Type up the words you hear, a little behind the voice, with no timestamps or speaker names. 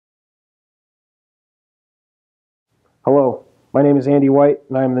Hello, my name is Andy White,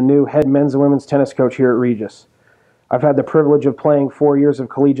 and I am the new head men's and women's tennis coach here at Regis. I've had the privilege of playing 4 years of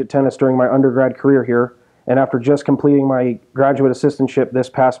collegiate tennis during my undergrad career here, and after just completing my graduate assistantship this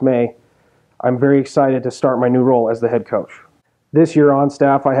past May, I'm very excited to start my new role as the head coach. This year on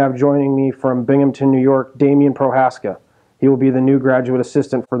staff, I have joining me from Binghamton, New York, Damian Prohaska. He will be the new graduate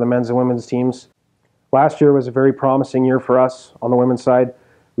assistant for the men's and women's teams. Last year was a very promising year for us on the women's side.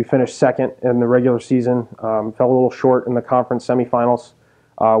 We finished second in the regular season, fell a little short in the conference semifinals.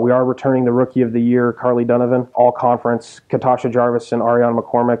 We are returning the Rookie of the Year, Carly Donovan, all conference, Katasha Jarvis and Ariana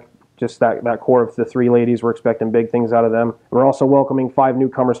McCormick. Just that core of the three ladies, we're expecting big things out of them. We're also welcoming 5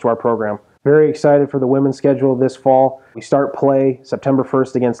 newcomers to our program. Very excited for the women's schedule this fall. We start play September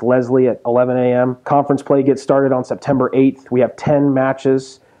 1st against Leslie at 11 a.m. Conference play gets started on September 8th. We have 10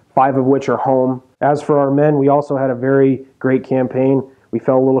 matches, 5 of which are home. As for our men, we also had a very great campaign. We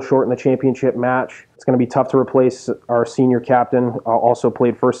fell a little short in the championship match. It's going to be tough to replace our senior captain, also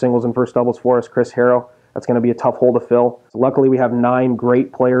played first singles and first doubles for us, Chris Harrow. That's going to be a tough hole to fill. So luckily, we have 9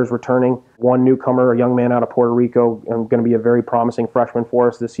 great players returning. 1 newcomer, a young man out of Puerto Rico, and going to be a very promising freshman for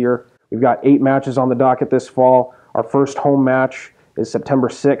us this year. We've got 8 matches on the docket this fall. Our first home match is September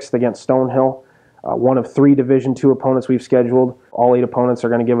 6th against Stonehill. One of 3 Division II opponents we've scheduled. All 8 opponents are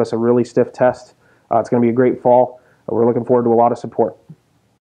going to give us a really stiff test. It's going to be a great fall. We're looking forward to a lot of support.